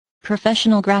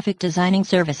Professional graphic designing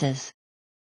services.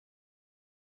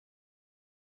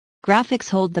 Graphics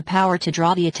hold the power to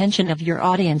draw the attention of your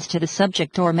audience to the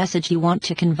subject or message you want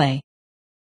to convey.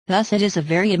 Thus, it is a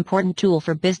very important tool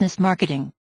for business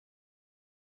marketing.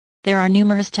 There are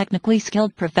numerous technically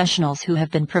skilled professionals who have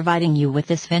been providing you with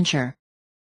this venture.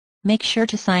 Make sure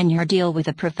to sign your deal with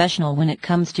a professional when it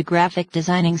comes to graphic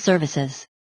designing services.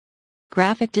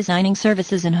 Graphic designing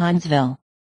services in Hinesville.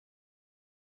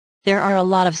 There are a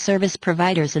lot of service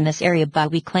providers in this area, but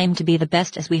we claim to be the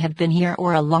best as we have been here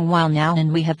for a long while now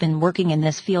and we have been working in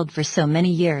this field for so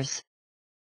many years.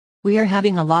 We are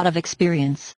having a lot of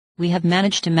experience. We have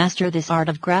managed to master this art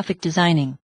of graphic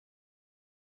designing.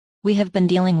 We have been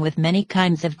dealing with many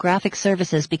kinds of graphic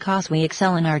services because we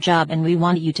excel in our job and we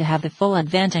want you to have the full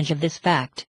advantage of this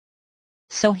fact.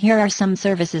 So here are some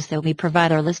services that we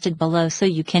provide are listed below so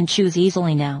you can choose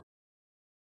easily now.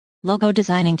 Logo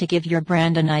designing to give your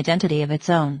brand an identity of its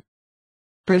own.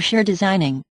 Brochure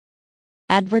designing.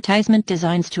 Advertisement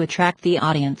designs to attract the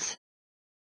audience.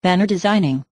 Banner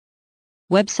designing.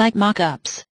 Website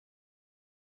mock-ups.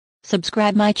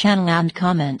 Subscribe my channel and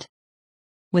comment.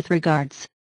 With regards.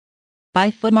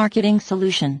 Biphoo Marketing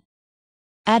Solution.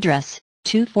 Address,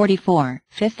 244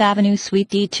 5th Avenue Suite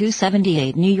D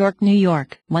 278 New York, New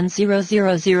York,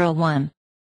 10001.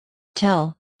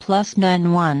 Tel,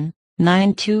 +91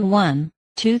 921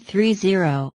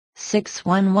 230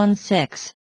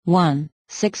 6116 1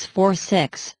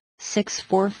 646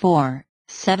 644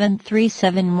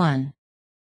 7371.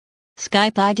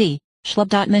 Skype Id,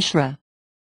 Shalabh.Mishra.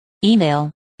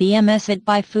 Email,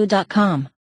 bms@biphoo.com.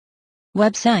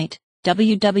 Website,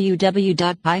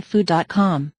 www.biphoo.com.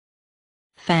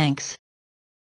 Thanks.